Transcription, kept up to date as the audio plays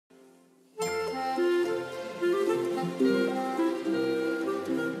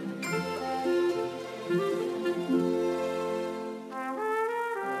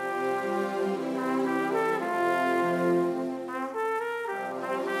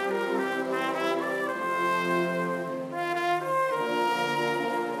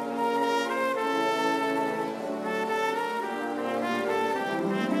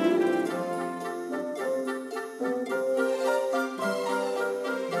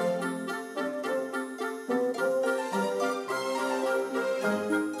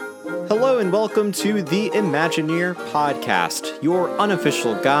Hello and welcome to the Imagineer Podcast, your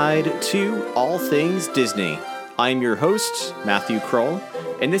unofficial guide to all things Disney. I'm your host, Matthew Kroll,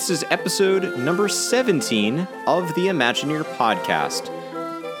 and this is episode number 17 of the Imagineer Podcast.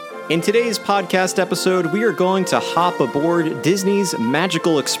 In today's podcast episode, we are going to hop aboard Disney's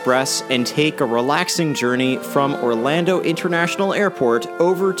Magical Express and take a relaxing journey from Orlando International Airport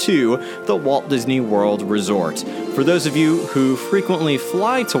over to the Walt Disney World Resort. For those of you who frequently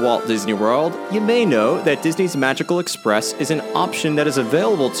fly to Walt Disney World, you may know that Disney's Magical Express is an option that is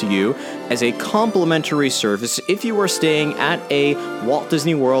available to you as a complimentary service if you are staying at a Walt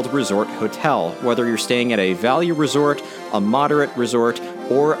Disney World Resort hotel, whether you're staying at a value resort, a moderate resort,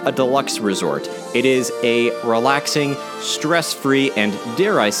 or a deluxe resort. It is a relaxing, stress-free, and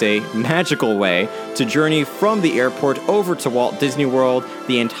dare I say, magical way to journey from the airport over to Walt Disney World.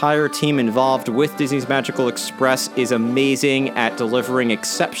 The entire team involved with Disney's Magical Express is amazing at delivering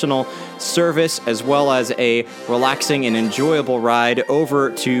exceptional service as well as a relaxing and enjoyable ride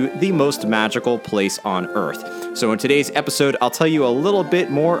over to the most magical place on Earth. So in today's episode, I'll tell you a little bit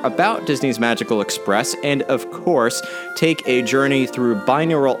more about Disney's Magical Express and, of course, take a journey through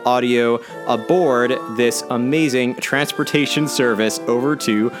binaural audio aboard this amazing transportation service over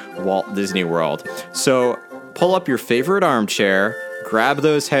to Walt Disney World. So pull up your favorite armchair, grab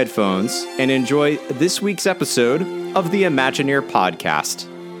those headphones, and enjoy this week's episode of the Imagineer Podcast.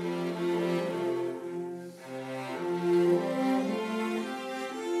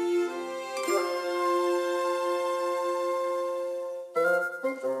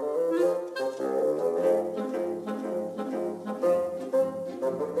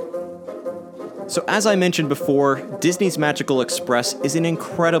 So as I mentioned before, Disney's Magical Express is an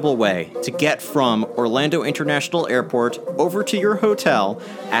incredible way to get from Orlando International Airport over to your hotel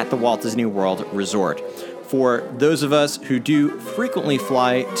at the Walt Disney World Resort. For those of us who do frequently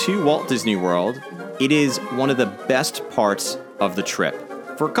fly to Walt Disney World, it is one of the best parts of the trip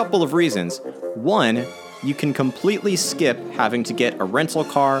for a couple of reasons. One, you can completely skip having to get a rental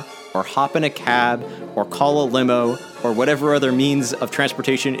car or hop in a cab or call a limo or whatever other means of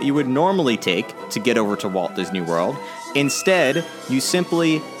transportation you would normally take to get over to Walt Disney World. Instead, you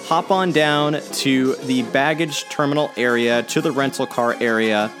simply hop on down to the baggage terminal area, to the rental car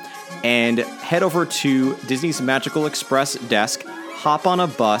area, and head over to Disney's Magical Express desk, hop on a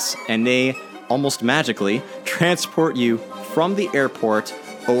bus, and they almost magically transport you from the airport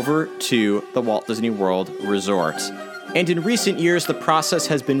over to the Walt Disney World Resort. And in recent years, the process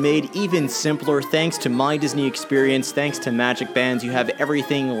has been made even simpler thanks to My Disney Experience, thanks to Magic Bands. You have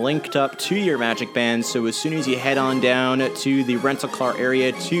everything linked up to your Magic Bands, so as soon as you head on down to the rental car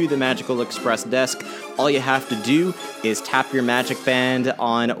area, to the Magical Express desk, all you have to do is tap your Magic Band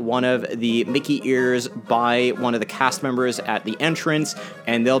on one of the Mickey ears by one of the cast members at the entrance,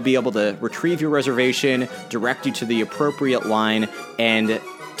 and they'll be able to retrieve your reservation, direct you to the appropriate line, and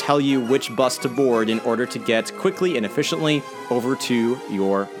tell you which bus to board in order to get quickly and efficiently over to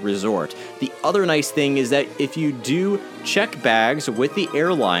your resort. The other nice thing is that if you do check bags with the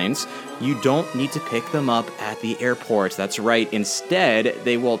airlines, you don't need to pick them up at the airport. That's right. Instead,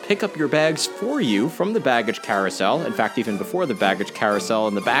 they will pick up your bags for you from the baggage carousel. In fact, even before the baggage carousel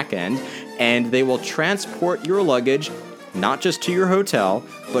in the back end, and they will transport your luggage not just to your hotel,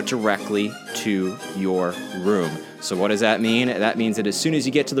 but directly to your room. So what does that mean? That means that as soon as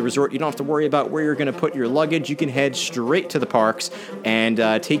you get to the resort, you don't have to worry about where you're going to put your luggage. You can head straight to the parks and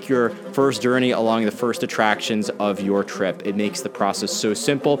take your first journey along the first attractions of your trip. It makes the process so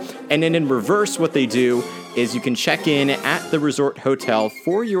simple. And then in reverse, what they do is you can check in at the resort hotel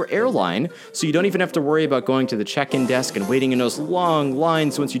for your airline, so you don't even have to worry about going to the check-in desk and waiting in those long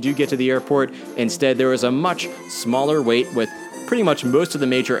lines once you do get to the airport. Instead, there is a much smaller wait with pretty much most of the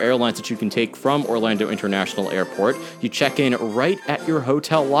major airlines that you can take from Orlando International Airport. You check in right at your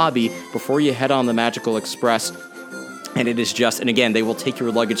hotel lobby before you head on the Magical Express. And it is just, and again, they will take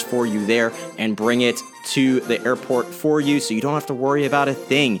your luggage for you there and bring it to the airport for you, so you don't have to worry about a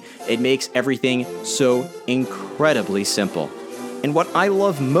thing. It makes everything so incredibly simple. And what I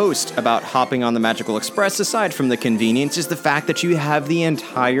love most about hopping on the Magical Express, aside from the convenience, is the fact that you have the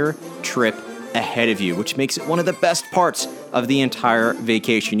entire trip ahead of you, which makes it one of the best parts of the entire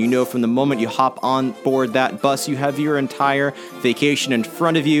vacation. You know, from the moment you hop on board that bus, you have your entire vacation in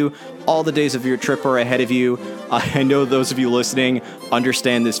front of you. All the days of your trip are ahead of you. I know those of you listening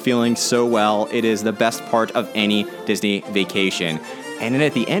understand this feeling so well. It is the best part of any Disney vacation. And then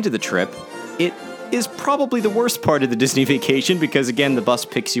at the end of the trip, it is probably the worst part of the Disney vacation because, again, the bus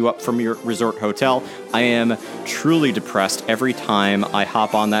picks you up from your resort hotel. I am truly depressed every time I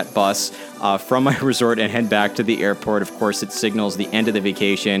hop on that bus from my resort and head back to the airport. Of course, it signals the end of the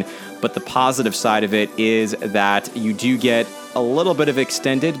vacation. but the positive side of it is that you do get a little bit of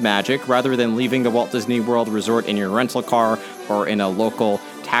extended magic rather than leaving the Walt Disney World Resort in your rental car or in a local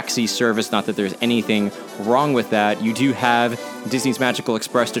taxi service. Not that there's anything wrong with that. You do have Disney's Magical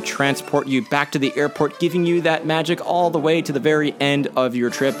Express to transport you back to the airport, giving you that magic all the way to the very end of your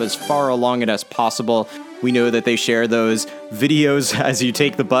trip, as far along it as possible. We know that they share those videos as you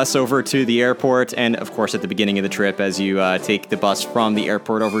take the bus over to the airport, and of course at the beginning of the trip as you take the bus from the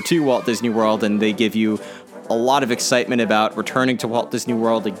airport over to Walt Disney World, and they give you a lot of excitement about returning to Walt Disney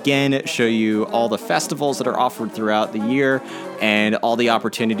World again, show you all the festivals that are offered throughout the year and all the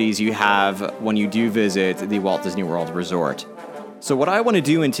opportunities you have when you do visit the Walt Disney World Resort. So what I want to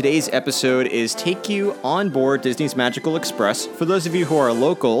do in today's episode is take you on board Disney's Magical Express. For those of you who are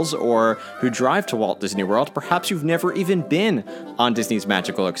locals or who drive to Walt Disney World, perhaps you've never even been on Disney's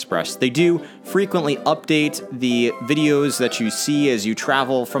Magical Express. They do frequently update the videos that you see as you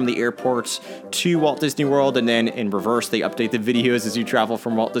travel from the airport to Walt Disney World, and then in reverse, they update the videos as you travel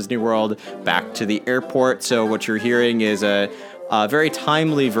from Walt Disney World back to the airport. So what you're hearing is a very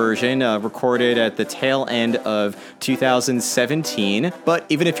timely version recorded at the tail end of 2017. But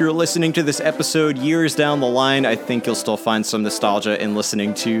even if you're listening to this episode years down the line, I think you'll still find some nostalgia in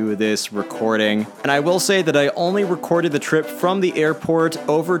listening to this recording. And I will say that I only recorded the trip from the airport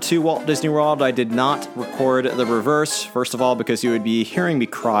over to Walt Disney World. I did not record the reverse. First of all, because you would be hearing me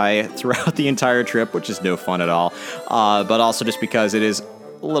cry throughout the entire trip, which is no fun at all. But also just because it is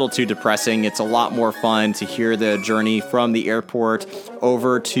a little too depressing. It's a lot more fun to hear the journey from the airport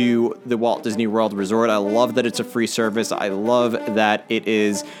over to the Walt Disney World Resort. I love that it's a free service. I love that it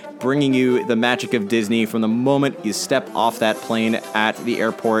is bringing you the magic of Disney from the moment you step off that plane at the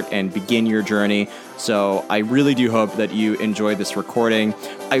airport and begin your journey. So I really do hope that you enjoy this recording.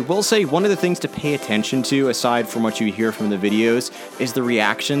 I will say one of the things to pay attention to, aside from what you hear from the videos, is the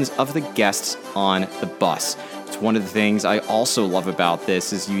reactions of the guests on the bus. It's one of the things I also love about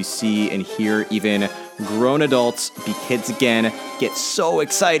this is you see and hear even grown adults be kids again, get so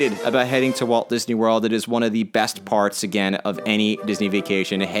excited about heading to Walt Disney World. It is one of the best parts, again, of any Disney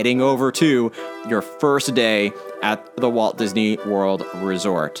vacation, heading over to your first day at the Walt Disney World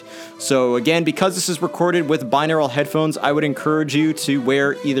Resort. So again, because this is recorded with binaural headphones, I would encourage you to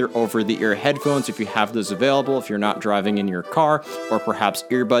wear either over-the-ear headphones if you have those available, if you're not driving in your car, or perhaps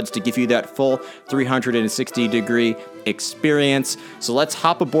earbuds to give you that full 360-degree experience. So let's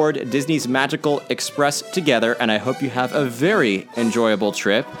hop aboard Disney's Magical Express together, and I hope you have a very enjoyable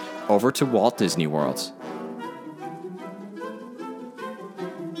trip over to Walt Disney World.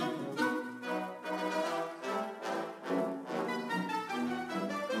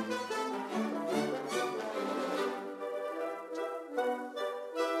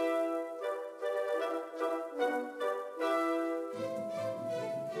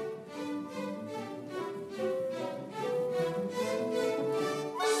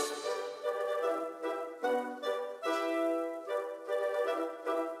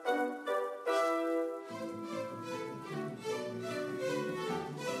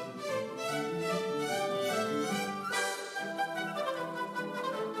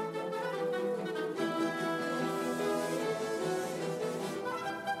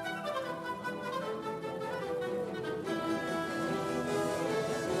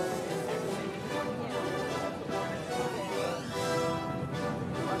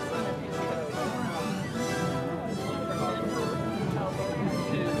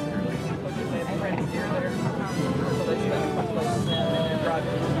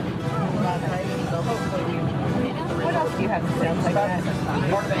 What else do you have to say like that?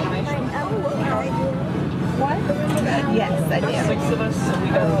 What? Yes, I do. 6 of us, so we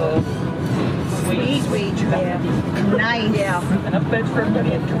got the Sweet. Yeah. Nice. Yeah. Enough beds for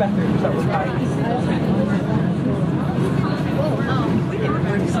everybody and 2 bathrooms. That was fine. We didn't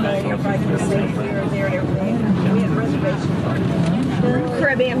understand everybody could stay if we were there and everything. We had reservations on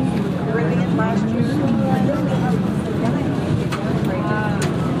Caribbean last year.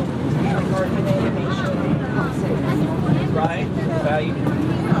 Right? Value.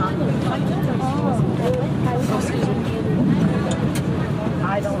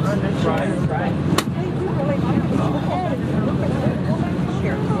 I don't understand. Right.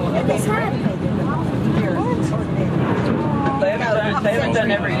 It's happening. They haven't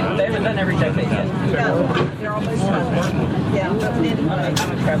done every decade yet. No, they're almost done. Yeah, but anyway. I'm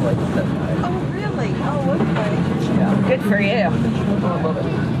a traveler. Oh, really? Oh, okay. Yeah. Good for you. I love it.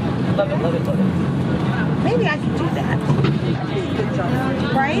 Love it. Maybe I could do that.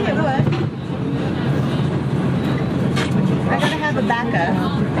 Right? It would. I gotta have a backup.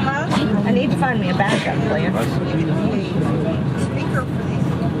 Huh? I need to find me a backup plan. Speaker for these.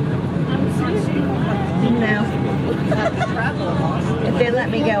 No. If they let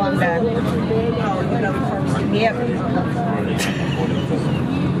me go, I'm done. Yep.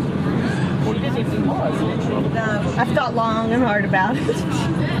 I've thought long and hard about it.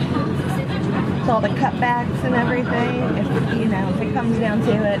 With all the cutbacks and everything. If it comes down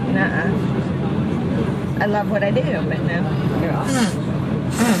to it, nuh-uh. I love what I do, but no.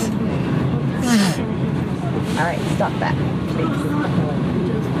 All right, stop that, please.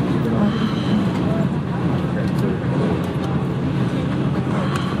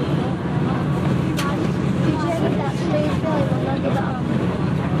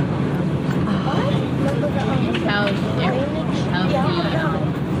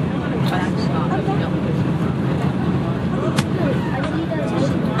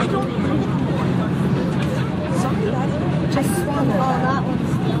 Just swallow that one.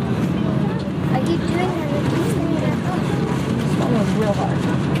 I keep doing that. Swallow real hard.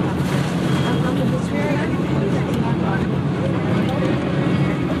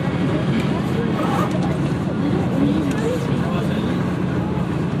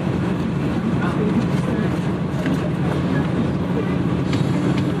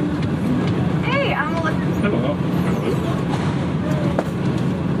 Hey, I'm Melissa. Hello.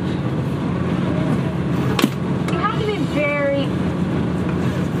 You have to be very...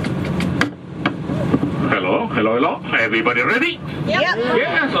 Hello. Everybody ready? Yep.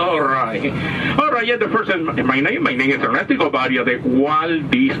 Yes, all right. Yeah, the first, my name is Ernesto Govaria, the Walt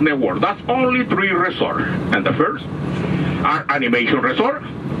Disney World. That's only 3 resorts. And the first, our Animation Resort,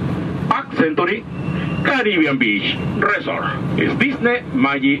 Park Century, Caribbean Beach Resort. It's Disney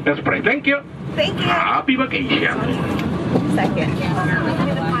Magic Express. Thank you. Thank you. Happy vacation. Second.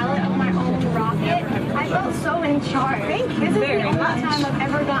 The pilot of my own rocket. I felt so in charge. This is the only time I've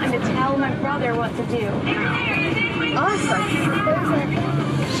ever gotten to tell my brother what to do. Awesome.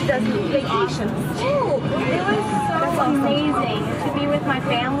 She does vacations. Oh, it was so amazing to be with my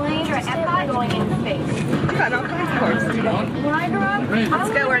family at Epcot going into space. Got all kinds of courses today. When I grow up, Let's I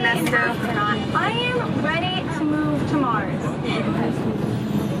go, want to be an Ernesto. astronaut. I am ready to move to Mars.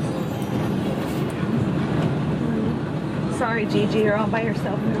 Sorry, Gigi, you're all by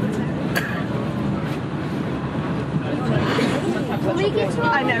yourself.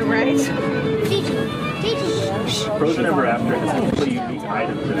 I know, right? Frozen Ever After has some really unique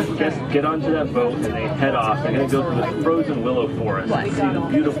items in it. Just get onto that boat and they head off. They're going to go through the frozen willow forest and see the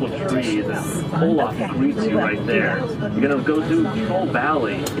beautiful trees, and Olaf greets you right there. You're going to go through Troll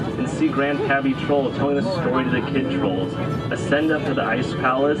Valley and see Grand Tabby Troll telling the story to the kid trolls. Ascend up to the Ice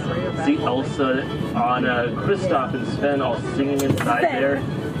Palace, see Elsa, Anna, Kristoff, and Sven all singing inside there.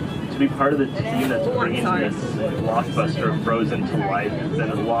 To be part of the team that's bringing this blockbuster Frozen to life. It's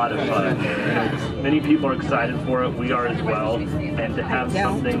been a lot of fun. Many people are excited for it. We are as well. And to have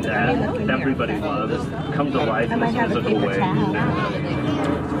something that everybody loves come to life in this physical way.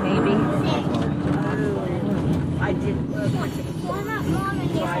 Maybe. I didn't.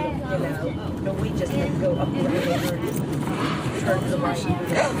 No, we just had to go up the river. Turn to the right.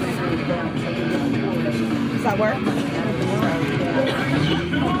 Does that work?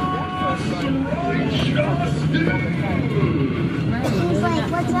 He's like,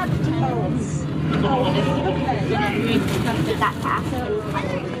 what's up, dudes? That fast.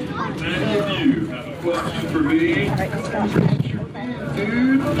 You have a question for me?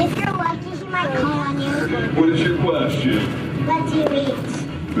 If you're lucky, he might call on you. What is your question? What do you eat?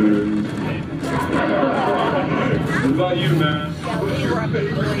 Food. What about you, man? What's your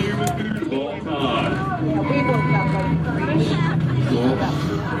favorite human food of all time? We woke up like 3. Cool.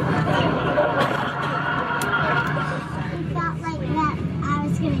 Felt like that I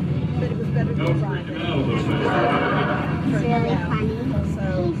was gonna eat But it was better No than freaking out a little bit. It's really funny.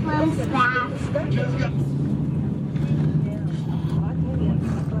 He flows fast.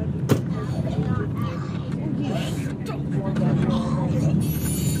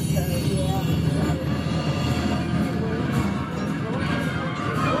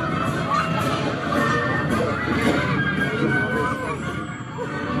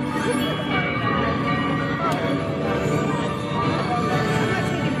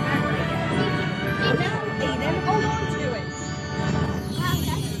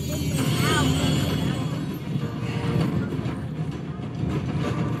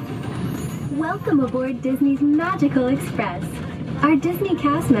 Welcome aboard Disney's Magical Express. Our Disney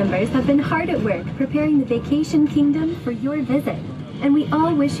cast members have been hard at work preparing the Vacation Kingdom for your visit, and we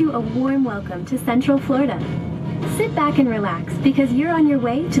all wish you a warm welcome to Central Florida. Sit back and relax because you're on your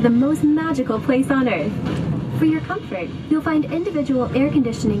way to the most magical place on Earth. For your comfort, you'll find individual air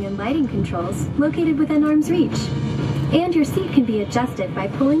conditioning and lighting controls located within arm's reach. And your seat can be adjusted by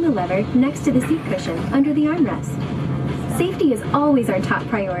pulling the lever next to the seat cushion under the armrest. Safety is always our top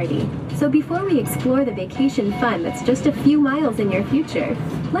priority, so before we explore the vacation fun that's just a few miles in your future,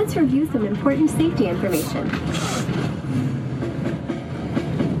 let's review some important safety information.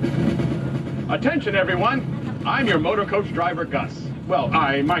 Attention everyone, I'm your motor coach driver, Gus. Well,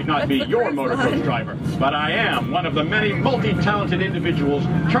 I might not be your motor coach driver, but I am one of the many multi-talented individuals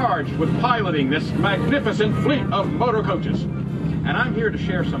charged with piloting this magnificent fleet of motor coaches. And I'm here to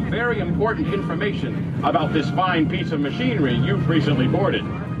share some very important information about this fine piece of machinery you've recently boarded.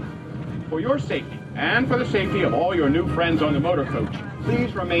 For your safety, and for the safety of all your new friends on the motor coach,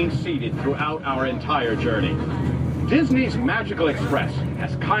 please remain seated throughout our entire journey. Disney's Magical Express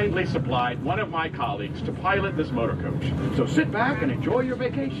has kindly supplied one of my colleagues to pilot this motor coach. So sit back and enjoy your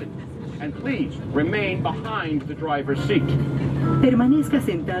vacation. And please remain behind the driver's seat. Permanezca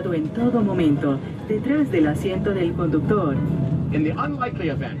sentado en todo momento, detrás del asiento del conductor. In the unlikely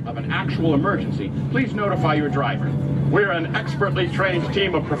event of an actual emergency, please notify your driver. We're an expertly trained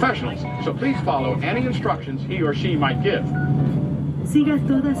team of professionals, so please follow any instructions he or she might give. Siga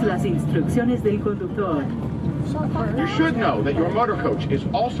todas las instrucciones del conductor. You should know that your motor coach is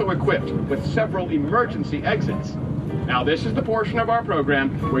also equipped with several emergency exits. Now, this is the portion of our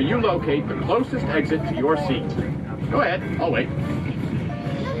program where you locate the closest exit to your seat. Go ahead, I'll wait.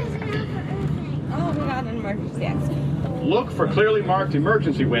 Oh, we got an emergency exit. Look for clearly marked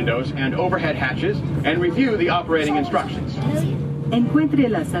emergency windows and overhead hatches and review the operating instructions. Encuentre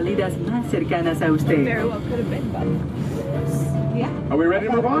las salidas más cercanas a usted. Very well could have been, but yeah. Are we ready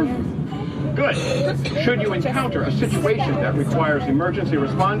to move on? Good. Should you encounter a situation that requires emergency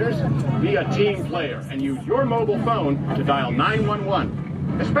responders, be a team player and use your mobile phone to dial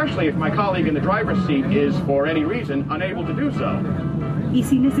 911, especially if my colleague in the driver's seat is, for any reason, unable to do so. Y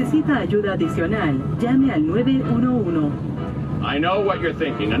si necesita ayuda adicional, llame al 911. I know what you're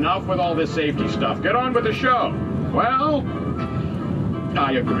thinking. Enough with all this safety stuff. Get on with the show. Well,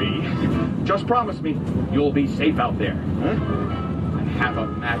 I agree. Just promise me you'll be safe out there. Huh? And have a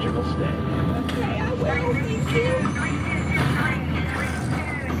magical stay. Okay, I will. Thank you.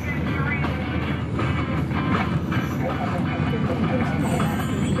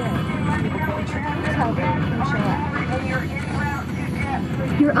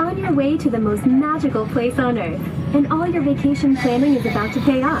 You're on your way to the most magical place on Earth, and all your vacation planning is about to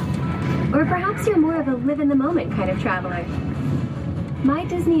pay off. Or perhaps you're more of a live-in-the-moment kind of traveler. My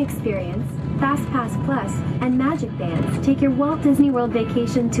Disney Experience, FastPass Plus, and Magic Bands take your Walt Disney World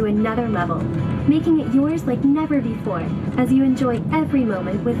vacation to another level, making it yours like never before as you enjoy every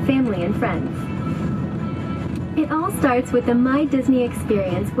moment with family and friends. It all starts with the My Disney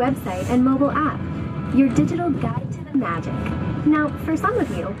Experience website and mobile app, your digital guide to the magic. Now, for some of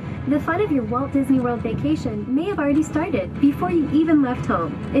you, the fun of your Walt Disney World vacation may have already started before you even left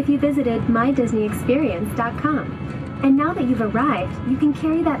home if you visited MyDisneyExperience.com. And now that you've arrived, you can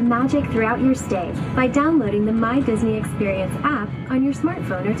carry that magic throughout your stay by downloading the My Disney Experience app on your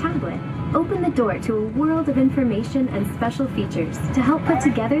smartphone or tablet. Open the door to a world of information and special features to help put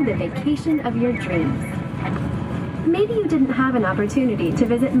together the vacation of your dreams. Maybe you didn't have an opportunity to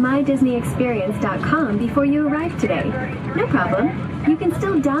visit MyDisneyExperience.com before you arrived today. No problem. You can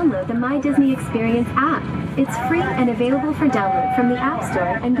still download the My Disney Experience app. It's free and available for download from the App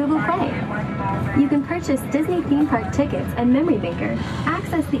Store and Google Play. You can purchase Disney theme park tickets and Memory Maker,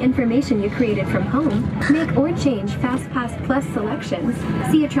 access the information you created from home, make or change FastPass Plus selections,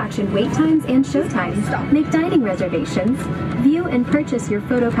 see attraction wait times and show times, make dining reservations, view and purchase your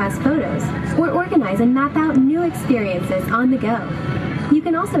PhotoPass photos, or organize and map out new experiences on the go. You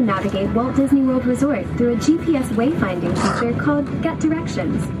can also navigate Walt Disney World Resort through a GPS wayfinding feature called Get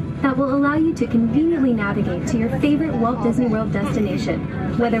Directions that will allow you to conveniently navigate to your favorite Walt Disney World destination,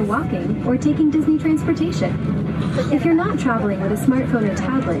 whether walking or taking Disney transportation. If you're not traveling with a smartphone or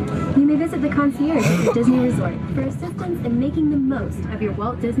tablet, you may visit the concierge at the Disney Resort for assistance in making the most of your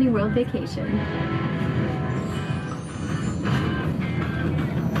Walt Disney World vacation.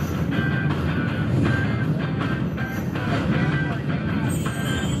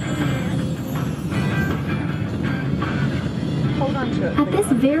 At this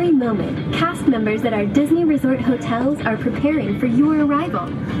very moment, cast members at our Disney Resort hotels are preparing for your arrival.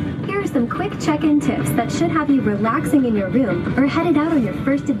 Here are some quick check-in tips that should have you relaxing in your room or headed out on your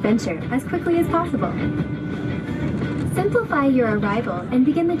first adventure as quickly as possible. Simplify your arrival and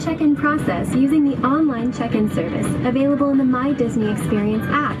begin the check-in process using the online check-in service available in the My Disney Experience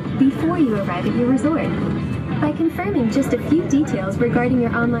app before you arrive at your resort. By confirming just a few details regarding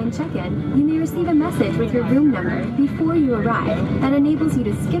your online check-in, you may receive a message with your room number before you arrive that enables you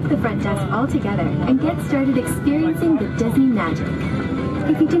to skip the front desk altogether and get started experiencing the Disney magic.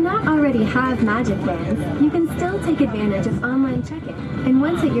 If you do not already have Magic Bands, you can still take advantage of online check-in, and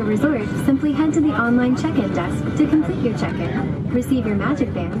once at your resort, simply head to the online check-in desk to complete your check-in, receive your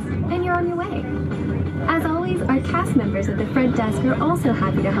Magic Bands, and you're on your way. As always, our cast members at the front desk are also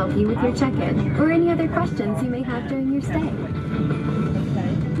happy to help you with your check-in or any other questions you may have during your stay.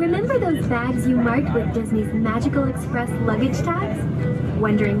 Remember those bags you marked with Disney's Magical Express luggage tags?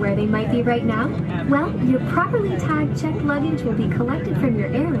 Wondering where they might be right now? Well, your properly tagged checked luggage will be collected from your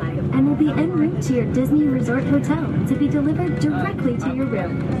airline and will be en route to your Disney Resort Hotel to be delivered directly to your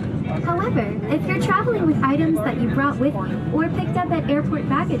room. However, if you're traveling with items that you brought with you or picked up at airport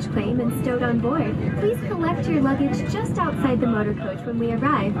baggage claim and stowed on board, please collect your luggage just outside the motor coach when we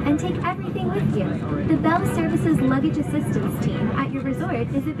arrive and take everything with you. The Bell Services Luggage Assistance Team at your resort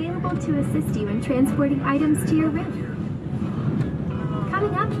is available to assist you in transporting items to your room.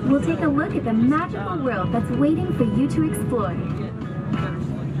 Coming up, we'll take a look at the magical world that's waiting for you to explore.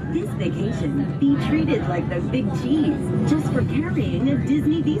 This vacation, be treated like the big cheese just for carrying a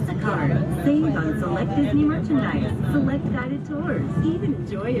Disney Visa card. Save on select Disney merchandise, select guided tours, even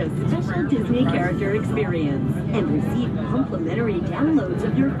enjoy a special Disney character experience, and receive complimentary downloads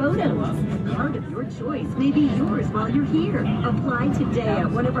of your photos. A card of your choice may be yours while you're here. Apply today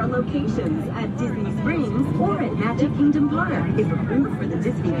at one of our locations at Disney Springs or at Magic Kingdom Park. If approved for the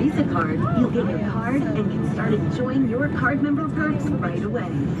Disney Visa card, you'll get your card and can start enjoying your card member perks right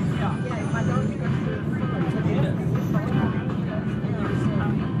away.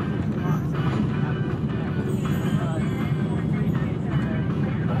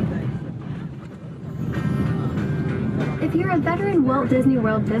 If you're a veteran Walt Disney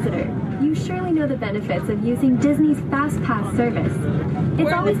World visitor, you surely know the benefits of using Disney's Fast Pass service.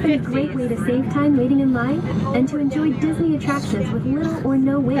 It's always been a great way to save time waiting in line and to enjoy Disney attractions with little or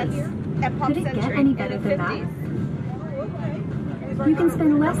no wait. Could it get any better than that? You can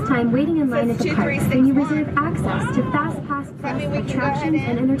spend less time waiting in line at the parks when you reserve access to Fast Pass Plus attractions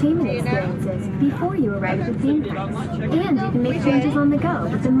and entertainment experiences before you arrive at the theme parks. And you can make changes on the go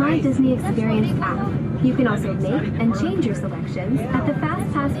with the My Disney Experience app. You can also make and change your selections at the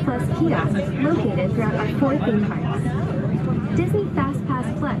Fast Pass Plus kiosks located throughout our 4 theme parks. Disney Fast Pass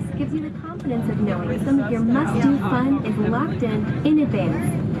Plus gives you the confidence of knowing some of your must-do fun is locked in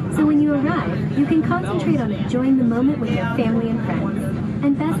advance. So when you arrive, you can concentrate on enjoying the moment with your family and friends.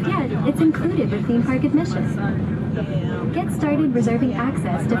 And best yet, it's included with theme park admission. Get started reserving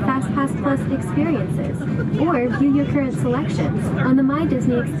access to Fast Pass Plus experiences or view your current selections on the My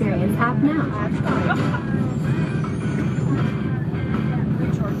Disney Experience app now.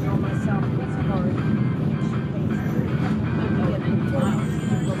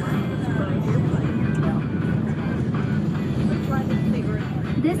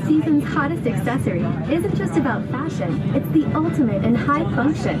 This season's hottest accessory isn't just about fashion, it's the ultimate in high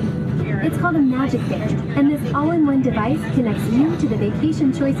function. It's called a Magic Band, and this all-in-one device connects you to the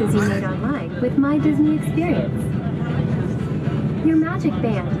vacation choices you made online with My Disney Experience. Your Magic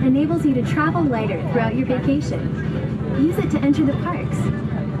Band enables you to travel lighter throughout your vacation. Use it to enter the parks,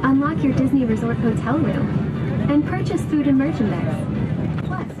 unlock your Disney Resort hotel room, and purchase food and merchandise.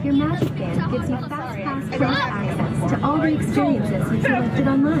 Plus, your Magic Band gives you Fast Pass Plus access to all the experiences you selected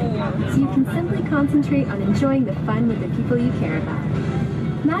online, so you can simply concentrate on enjoying the fun with the people you care about.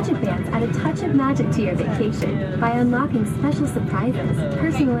 Magic Bands add a touch of magic to your vacation by unlocking special surprises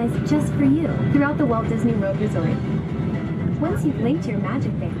personalized just for you throughout the Walt Disney World Resort. Once you've linked your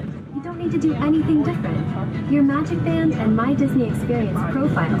Magic Band, you don't need to do anything different. Your Magic Band and My Disney Experience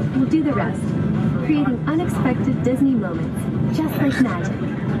profile will do the rest, creating unexpected Disney moments, just like magic.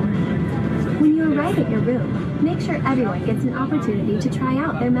 When you arrive at your room, make sure everyone gets an opportunity to try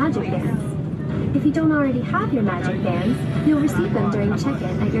out their Magic Bands. If you don't already have your Magic Bands, you'll receive them during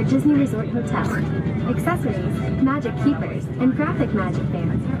check-in at your Disney Resort Hotel. Accessories, Magic Keepers, and graphic Magic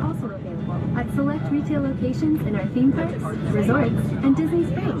Bands are also available at select retail locations in our theme parks, resorts, and Disney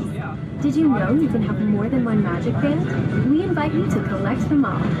Springs. Did you know you can have more than one Magic Band? We invite you to collect them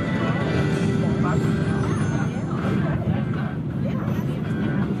all.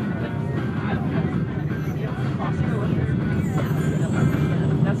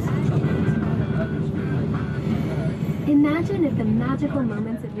 Imagine if the magical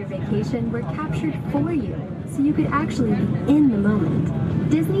moments of your vacation were captured for you, so you could actually be in the moment.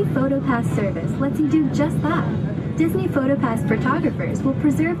 Disney PhotoPass service lets you do just that. Disney PhotoPass photographers will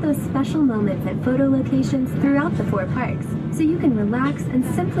preserve those special moments at photo locations throughout the 4 parks, so you can relax and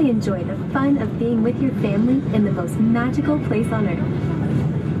simply enjoy the fun of being with your family in the most magical place on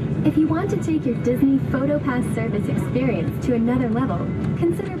Earth. If you want to take your Disney PhotoPass service experience to another level,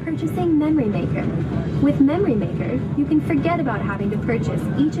 consider purchasing Memory Maker. With Memory Maker, you can forget about having to purchase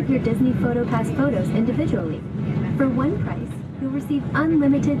each of your Disney PhotoPass photos individually. For one price, you'll receive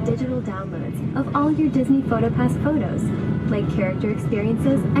unlimited digital downloads of all your Disney PhotoPass photos, like character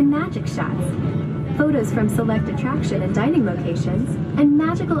experiences and magic shots, photos from select attraction and dining locations, and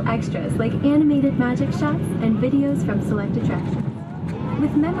magical extras like animated magic shots and videos from select attractions.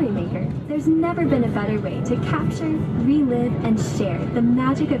 With Memory Maker, there's never been a better way to capture, relive, and share the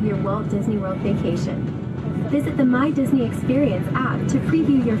magic of your Walt Disney World vacation. Visit the My Disney Experience app to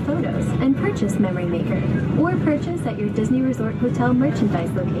preview your photos and purchase Memory Maker, or purchase at your Disney Resort Hotel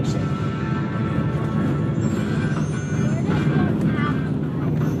merchandise location.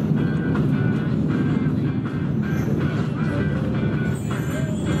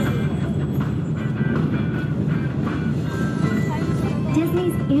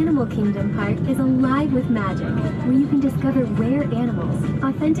 Animal Kingdom Park is alive with magic, where you can discover rare animals,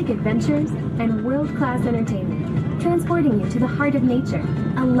 authentic adventures, and world-class entertainment, transporting you to the heart of nature,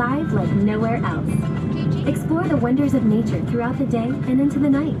 alive like nowhere else. Explore the wonders of nature throughout the day and into the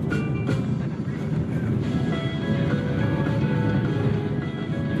night.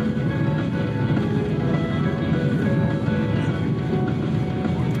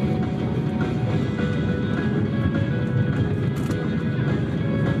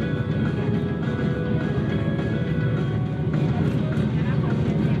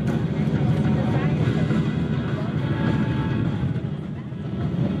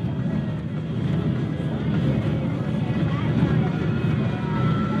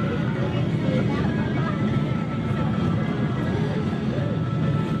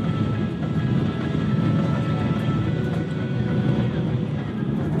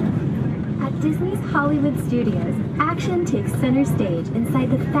 Hollywood Studios, action takes center stage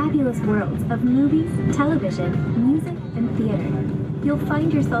inside the fabulous worlds of movies, television, music, and theater. You'll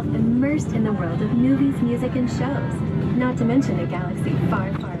find yourself immersed in the world of movies, music, and shows, not to mention a galaxy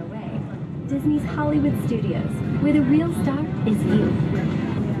far, far away. Disney's Hollywood Studios, where the real star is you.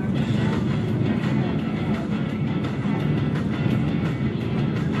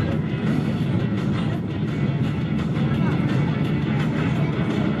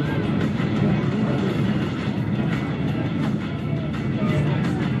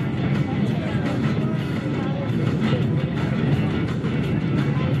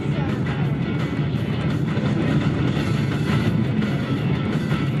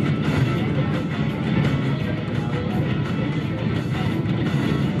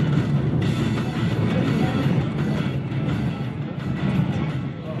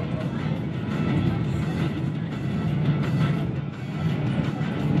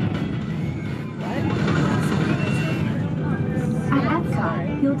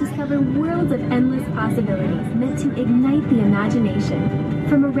 Worlds of endless possibilities meant to ignite the imagination.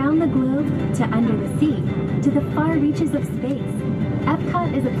 From around the globe to under the sea to the far reaches of space,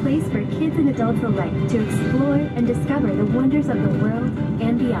 Epcot is a place for kids and adults alike to explore and discover the wonders of the world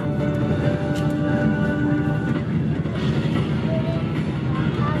and beyond.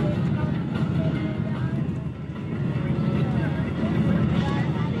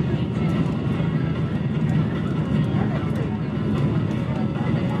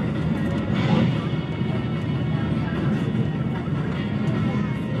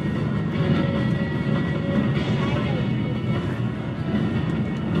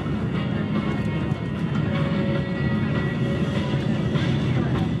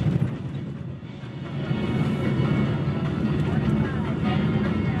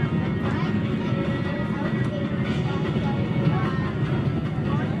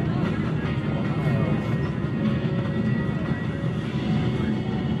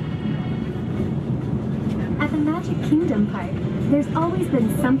 There's always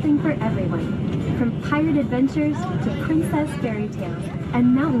been something for everyone, from pirate adventures to princess fairy tales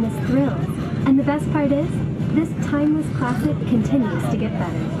and mountainous thrills. And the best part is, this timeless classic continues to get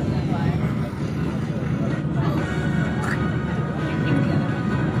better.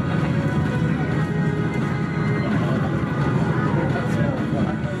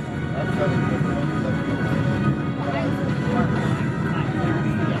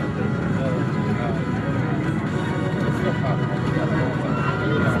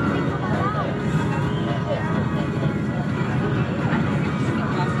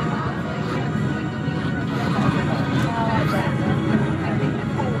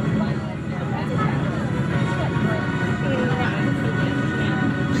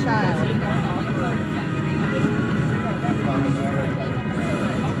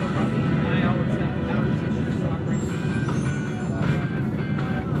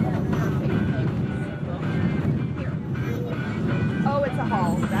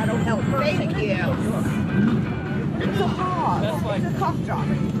 That'll help. Thank you. It's a cough. It's a cough drop.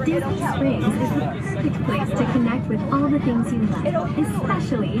 Disney Springs is the perfect place to connect with all the things you love,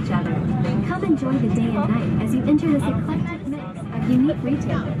 especially each other. Come enjoy the day and night as you enter this eclectic mix of unique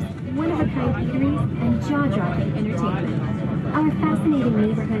retailers, one-of-a-kind eateries, and jaw-dropping entertainment. Our fascinating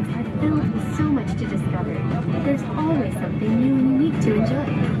neighborhoods are filled with so much to discover. There's always something new and unique to enjoy.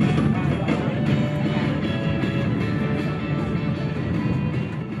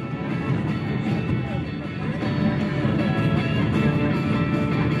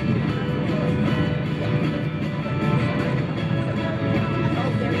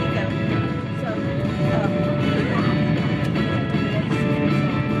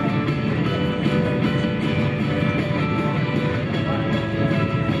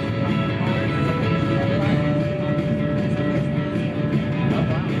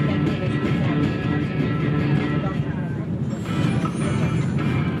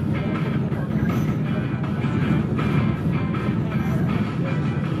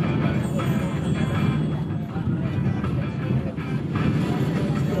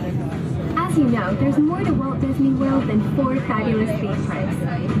 As you know, there's more to Walt Disney World than 4 fabulous theme parks.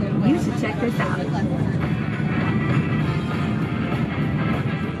 You should check this out.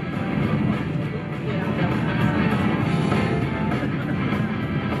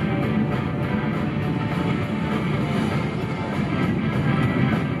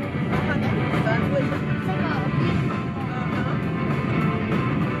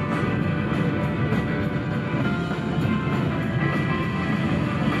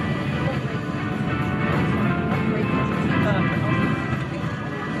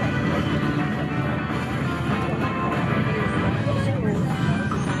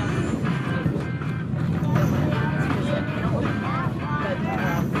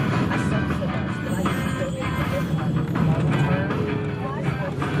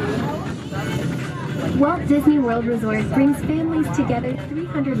 Walt Disney World Resort brings families together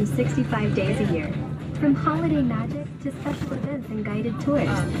 365 days a year. From holiday magic to special events and guided tours,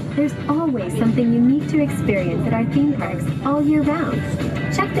 there's always something unique to experience at our theme parks all year round.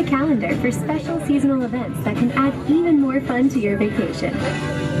 Check the calendar for special seasonal events that can add even more fun to your vacation.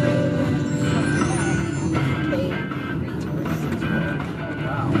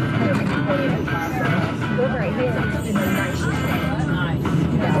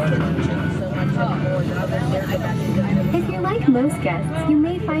 If you're like most guests, you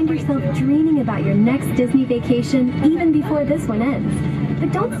may find yourself dreaming about your next Disney vacation even before this one ends.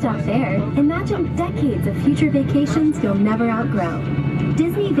 But don't stop there. Imagine decades of future vacations you'll never outgrow.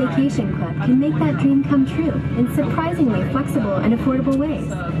 Disney Vacation Club can make that dream come true in surprisingly flexible and affordable ways.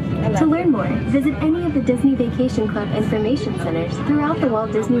 To learn more, visit any of the Disney Vacation Club information centers throughout the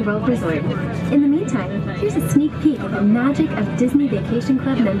Walt Disney World Resort. In the meantime, here's a sneak peek of the magic of Disney Vacation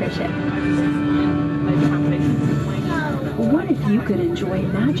Club membership. What if you could enjoy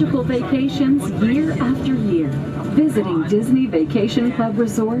magical vacations year after year, visiting Disney Vacation Club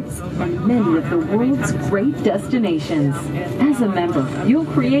resorts and many of the world's great destinations? As a member, you'll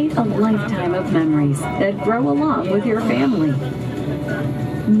create a lifetime of memories that grow along with your family.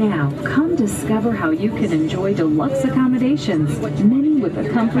 Now, come discover how you can enjoy deluxe accommodations, many with the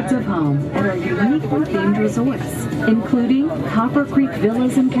comforts of home, at our uniquely themed resorts, including Copper Creek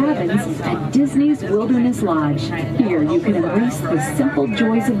Villas and Cabins and Disney's Wilderness Lodge. Here you can embrace the simple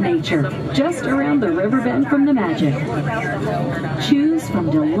joys of nature, just around the river bend from the Magic. Choose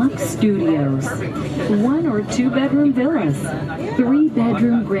from deluxe studios, 1 or 2 bedroom villas, 3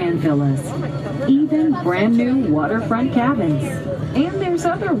 bedroom grand villas, even brand new waterfront cabins. And there's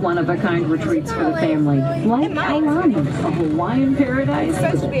other one-of-a-kind retreats for the family, like Aulani, a Hawaiian paradise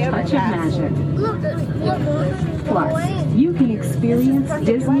with a touch of magic. Plus, you can experience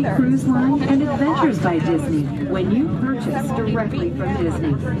Disney Cruise Line and Adventures by Disney when you purchase directly from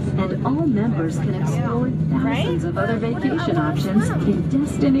Disney. And all members can explore thousands of other vacation options in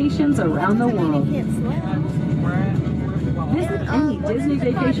destinations around the world. Visit any Disney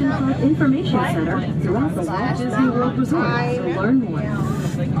Vacation Club information center throughout the Walt Disney World Resort to learn more.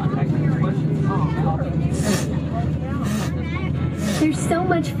 There's so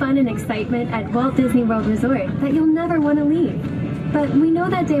much fun and excitement at Walt Disney World Resort that you'll never want to leave. But we know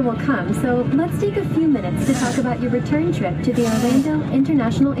that day will come, so let's take a few minutes to talk about your return trip to the Orlando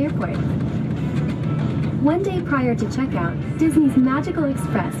International Airport. One day prior to checkout, Disney's Magical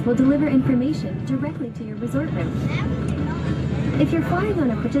Express will deliver information directly to your resort room. If you're flying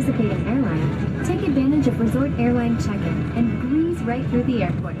on a participating airline, take advantage of Resort Airline Check-in and breeze right through the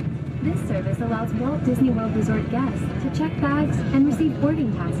airport. This service allows Walt Disney World Resort guests to check bags and receive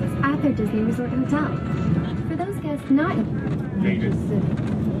boarding passes at their Disney Resort hotel. For those guests not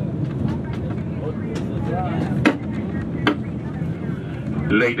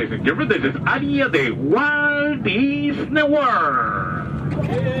Ladies and gentlemen, this is área de Walt Disney World.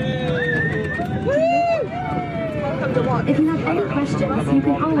 If you have any questions, you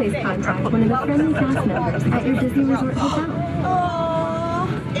can always contact one of the friendly cast members at your Disney Resort Hotel.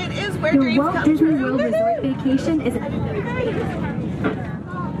 It is where Your dreams Walt come Disney true. World Resort vacation is...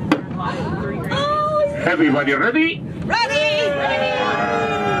 Everybody ready? Ready!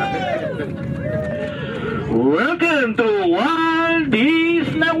 Welcome to Walt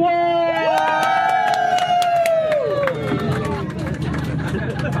Disney World!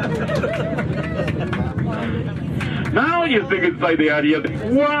 Now you step inside the area of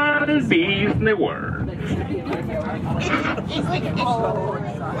Walt Disney World.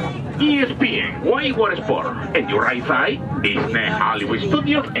 ESPN, Wide Sport. En your right side, Disney Hollywood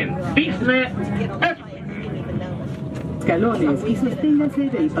Studios and Disney Escalones y sosténgase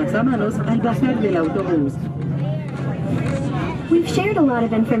del pasamanos al bajar del autobús. We've shared a lot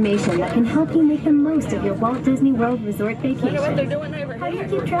of information that can help you make the most of your Walt Disney World Resort vacation. How do you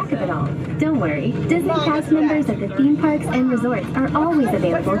keep track of it all? Don't worry, Disney cast members at the theme parks and resorts are always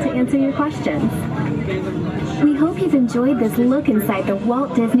available to answer your questions. We hope you've enjoyed this look inside the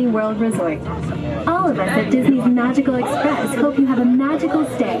Walt Disney World Resort. All of us at Disney's Magical Express hope you have a magical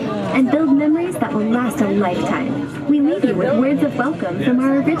stay and build memories that will last a lifetime. We leave you with words of welcome from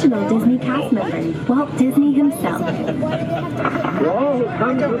our original Disney cast member, Walt Disney himself. To all who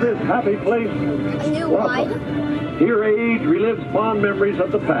come to this happy place, welcome. Here age relives fond memories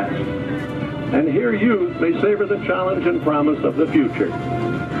of the past, and here youth may savor the challenge and promise of the future,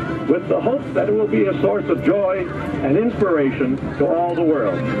 with the hope that it will be a source of joy and inspiration to all the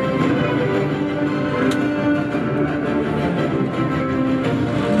world.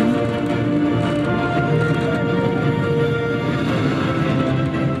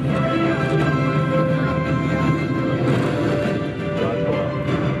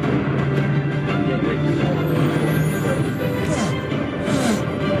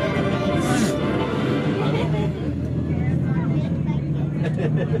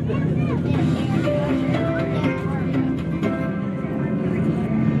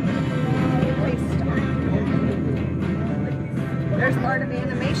 There's part of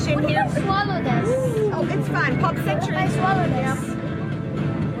animation here. Swallow this. Oh, it's fine. Pop Century. I swallow this.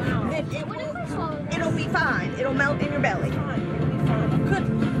 It'll be fine. It'll melt in your belly. Good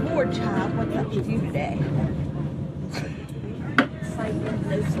Lord, child. What's up with you today?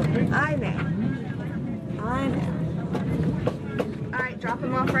 I know. All right, drop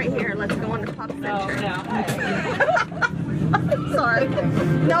them off right here. Let's go on to Pop Century. Sorry.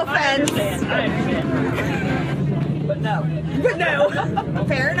 No offense. I understand. But no. But no.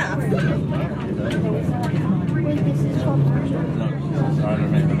 Fair enough.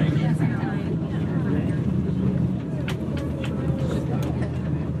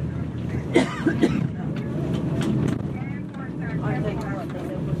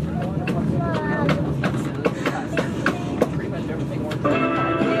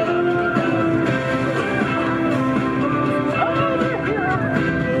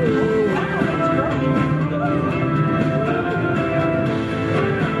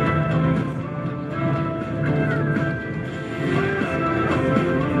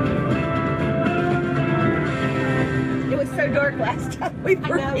 It was so dark last time we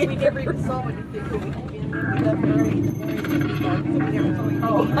were here. We never even saw anything.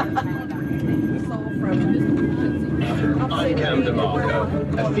 I'm Cam DeMarco,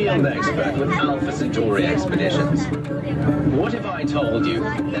 a field expert with Alpha Centauri Expeditions. What if I told you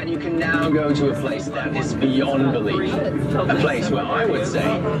that you can now go to a place that is beyond belief? A place where I would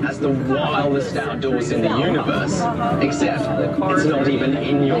say has the wildest outdoors in the universe, except it's not even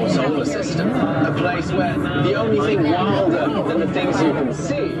in your solar system. A place where the only thing wilder than the things you can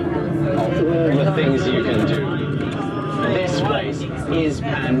see are all the things you can do. This place is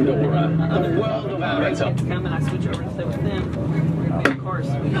Pandora, the world of Avatar. Come and I switch over to stay with them. Of course,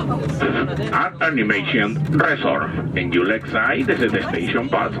 we have this one of them. At Animation Resort. In your left side, this is the station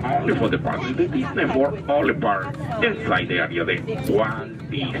bus only for the parts of the Disney World, all the parts inside the area of the Walt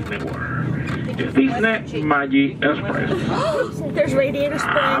Disney World. The Disney Magic Express. There's Radiator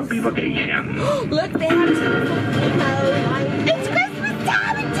Springs. Happy vacation. Look, they have it's Christmas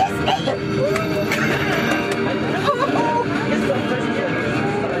time at Disney.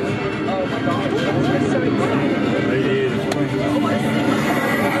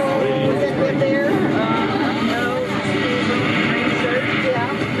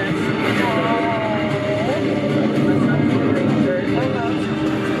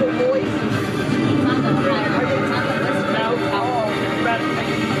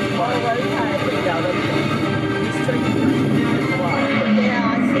 Yeah.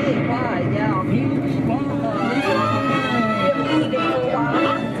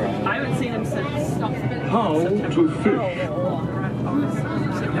 to fish.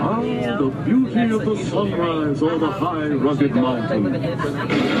 Ah, the beauty of the sunrise on the high, rugged mountain.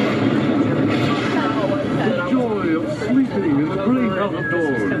 The joy of sleeping in the great out of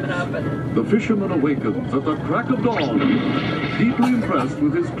doors. The fisherman awakens at the crack of dawn, deeply impressed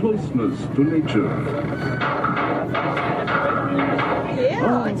with his closeness to nature.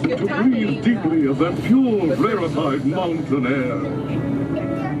 To breathe deeply of that pure, rarefied mountain air.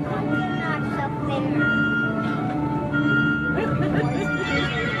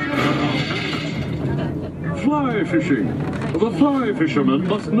 Fly fishing. The fly fisherman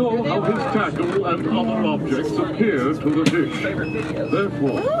must know how his tackle and other objects appear to the fish.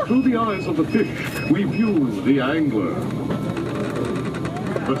 Therefore, through the eyes of the fish, we view the angler.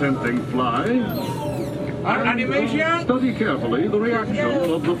 The tempting fly. Animation! Study carefully the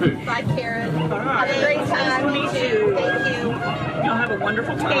reaction of the fish. Bye, Karen. Have a great time. Me too. Thank you. Y'all have a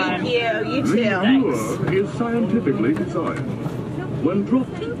wonderful time. Thank you. You The too. lure is scientifically designed. When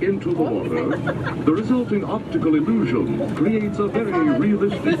dropped into the water, the resulting optical illusion creates a very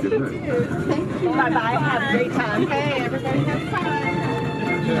realistic effect. Bye-bye. Have a great time. Hey, everybody have fun.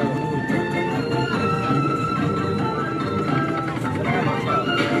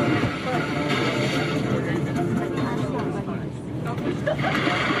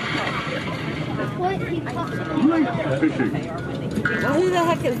 Lake fishing. Who the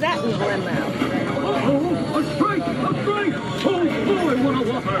heck is that in the limo? Oh, a strike! A strike! Oh boy, what a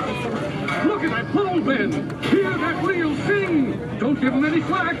whopper! Look at that pole bend! Hear that reel sing! Don't give him any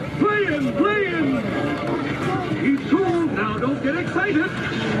slack! Play in! Play in! He's cool now, don't get excited!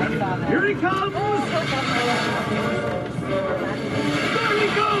 Here he comes! There he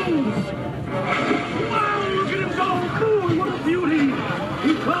goes! Wow, look at him go! Boy, what a beauty!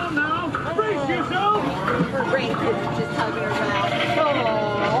 He's calm now! Brace yourself! Her brain is just tugging around.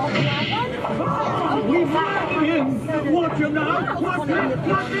 We've got him! Watch him now! Watch him!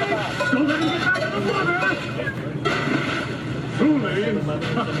 Watch him! Don't let him get back in the water! Truly,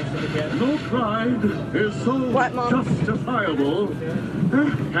 no pride is so justifiable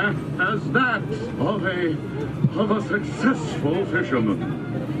as that of a successful fisherman.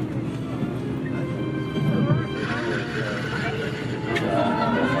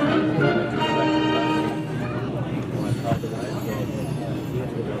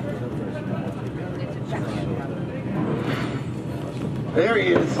 There he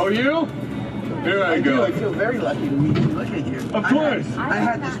is. Oh, you? Here I go. I feel very lucky to meet you. Look at you. Of course. I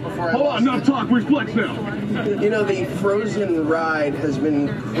had this before. Hold on, enough talk. Where's Flex now? You know, the Frozen ride has been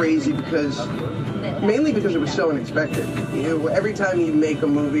crazy mainly because it was so unexpected. You know, every time you make a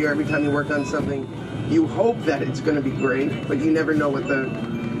movie or every time you work on something, you hope that it's going to be great, but you never know what the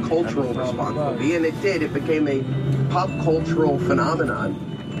cultural response will be. And it did. It became a pop cultural phenomenon.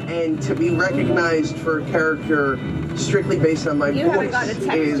 And to be recognized for a character strictly based on my voice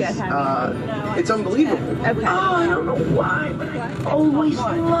is, it's unbelievable. Okay. Oh, I don't know why, but I always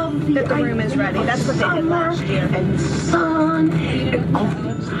love the room is ready. That's what they did last year. And sun, and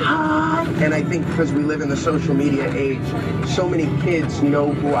it's hot. And I think because we live in the social media age, so many kids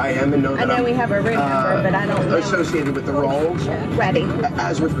know who I am and know that we have a room number, but I don't know. Associated with the roles. Ready.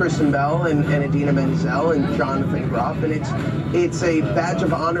 As with Kristen Bell and Idina Menzel and Jonathan Groff. And it's a badge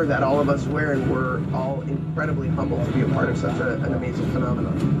of honor that all of us wear, and we're all incredibly humbled to be a part of such an amazing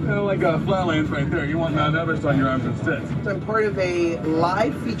phenomenon. Kind of like Flatlands right there. You want Mount Everest on your arms instead. So I'm part of a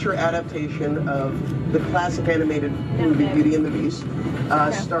live feature adaptation of the classic animated movie Beauty and the Beast,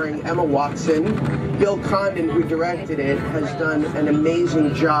 starring Emma Watson. Bill Condon, who directed it, has done an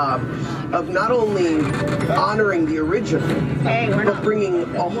amazing job of not only honoring the original, but bringing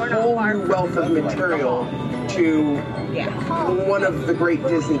a whole new wealth of material to one of the great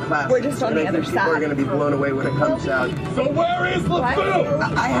Disney classics. We're just on the other People side. are going to be blown away when it comes out. So where is the film?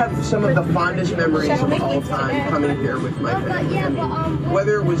 I have some of the fondest memories of all time coming here with my family. I mean,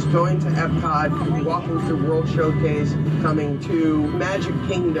 whether it was going to Epcot, walking through World Showcase, coming to Magic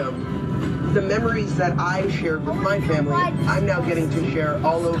Kingdom, the memories that I shared with my family, I'm now getting to share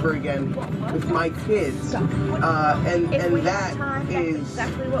all over again with my kids. And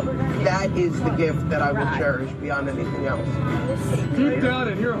that is the gift that I will cherish beyond anything else. Deep down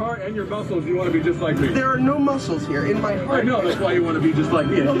in your heart and your muscles, you want to be just like me. There are no muscles here in my heart. I know, that's why you want to be just like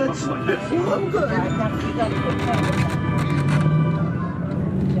me. Well, And that's like this. well, I'm good.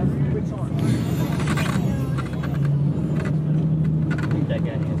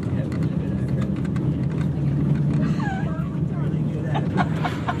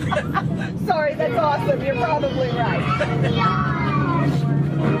 Sorry, that's awesome. You're probably right.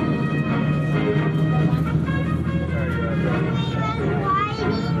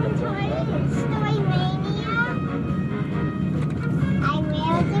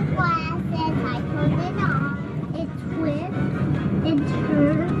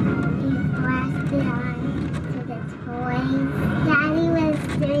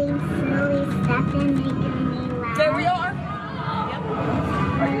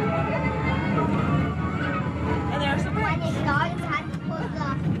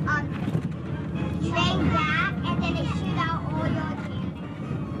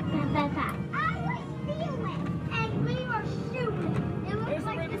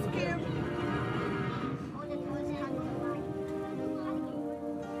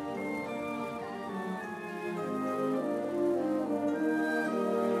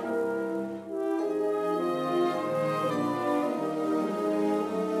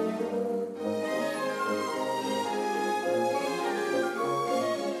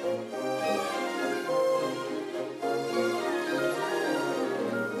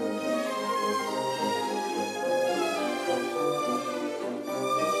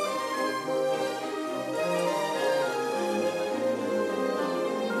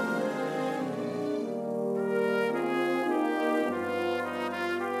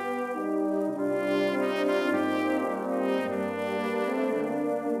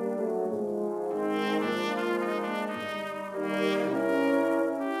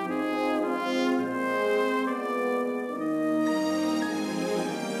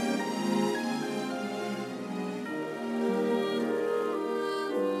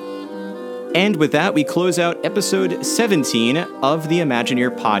 And with that, we close out episode 17 of the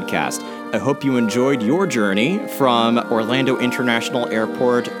Imagineer podcast. I hope you enjoyed your journey from Orlando International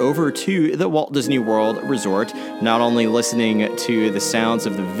Airport over to the Walt Disney World Resort, not only listening to the sounds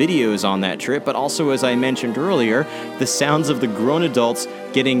of the videos on that trip, but also, as I mentioned earlier, the sounds of the grown adults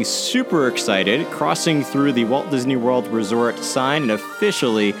getting super excited, crossing through the Walt Disney World Resort sign and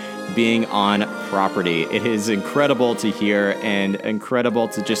officially being on property. It is incredible to hear and incredible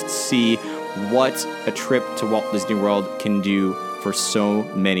to just see what a trip to Walt Disney World can do for so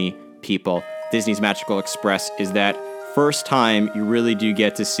many people. Disney's Magical Express is that first time you really do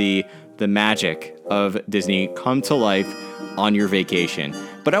get to see the magic of Disney come to life on your vacation.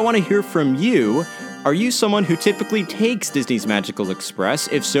 But I want to hear from you. Are you someone who typically takes Disney's Magical Express?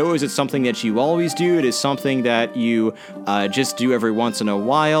 If so, is it something that you always do? It is something that you just do every once in a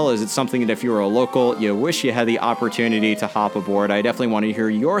while? Is it something that if you're a local, you wish you had the opportunity to hop aboard? I definitely want to hear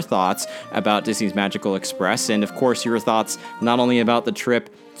your thoughts about Disney's Magical Express, and of course your thoughts not only about the trip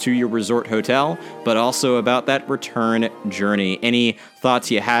to your resort hotel, but also about that return journey. Any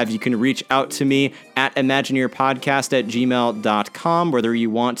thoughts you have, you can reach out to me at imagineerpodcast@gmail.com, whether you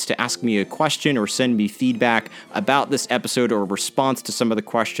want to ask me a question or send me feedback about this episode or response to some of the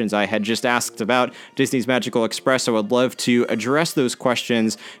questions I had just asked about Disney's Magical Express. I would love to address those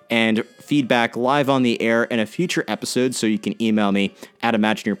questions and feedback live on the air in a future episode, so you can email me at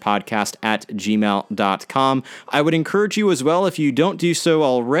imagineerpodcast@gmail.com. I would encourage you as well, if you don't do so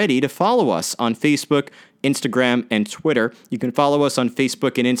already, to follow us on Facebook, Instagram, and Twitter. You can follow us on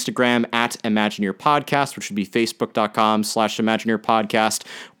Facebook and Instagram at Imagineer Podcast, which would be facebook.com/Imagineer Podcast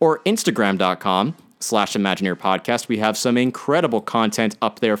or Instagram.com/Imagineer Podcast. We have some incredible content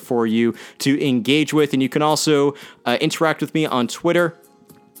up there for you to engage with, and you can also interact with me on Twitter.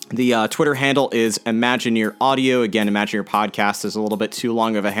 The Twitter handle is Imagineer Audio. Again, Imagineer Podcast is a little bit too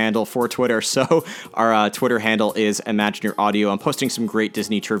long of a handle for Twitter, so our Twitter handle is Imagineer Audio. I'm posting some great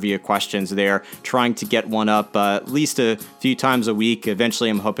Disney trivia questions there, trying to get one up at least a few times a week. Eventually,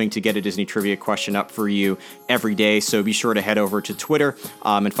 I'm hoping to get a Disney trivia question up for you every day, so be sure to head over to Twitter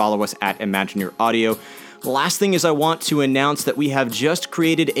and follow us at Imagineer Audio. The last thing is I want to announce that we have just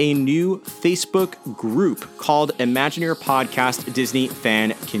created a new Facebook group called Imagineer Podcast Disney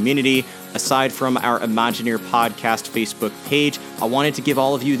Fan Community. Aside from our Imagineer Podcast Facebook page, I wanted to give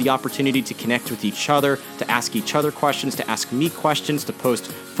all of you the opportunity to connect with each other, to ask each other questions, to ask me questions, to post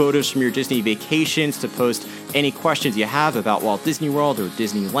photos from your Disney vacations, to post any questions you have about Walt Disney World or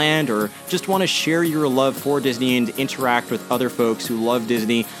Disneyland, or just want to share your love for Disney and interact with other folks who love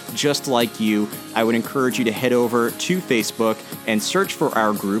Disney just like you. I would encourage you to head over to Facebook and search for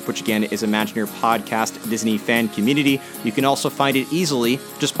our group, which again is Imagineer Podcast Disney Fan Community. You can also find it easily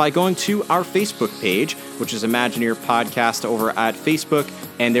just by going to our Facebook page, which is Imagineer Podcast over at Facebook,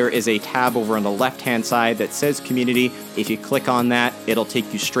 and there is a tab over on the left-hand side that says Community. If you click on that, it'll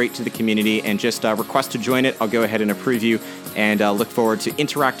take you straight to the community, and just request to join it. I'll go ahead and approve you, and look forward to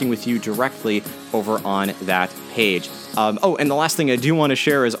interacting with you directly over on that page. And the last thing I do want to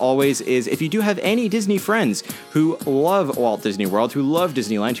share, as always, is if you do have any Disney friends who love Walt Disney World, who love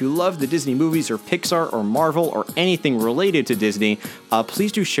Disneyland, who love the Disney movies or Pixar or Marvel or anything related to Disney,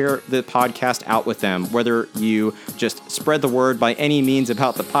 please do share the podcast out with them, whether you just spread the word by any means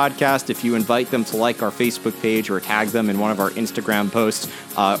about the podcast, if you invite them to like our Facebook page or tag them in one of our Instagram posts,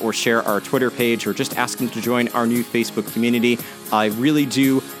 or share our Twitter page, or just ask them to join our new Facebook community. I really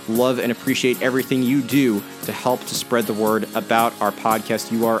do love and appreciate everything you do to help to spread the word about our podcast.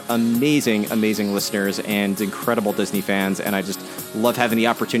 You are amazing, amazing listeners and incredible Disney fans, and I just love having the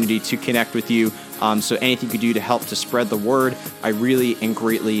opportunity to connect with you. So anything you could do to help to spread the word, I really and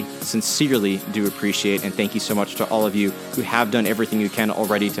greatly, sincerely do appreciate, and thank you so much to all of you who have done everything you can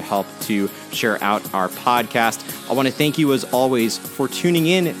already to help to share out our podcast. I want to thank you, as always, for tuning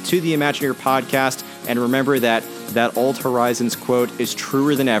in to the Imagineer Podcast, and remember that old Horizons quote is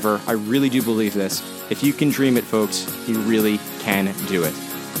truer than ever. I really do believe this. If you can dream it, folks, you really can do it.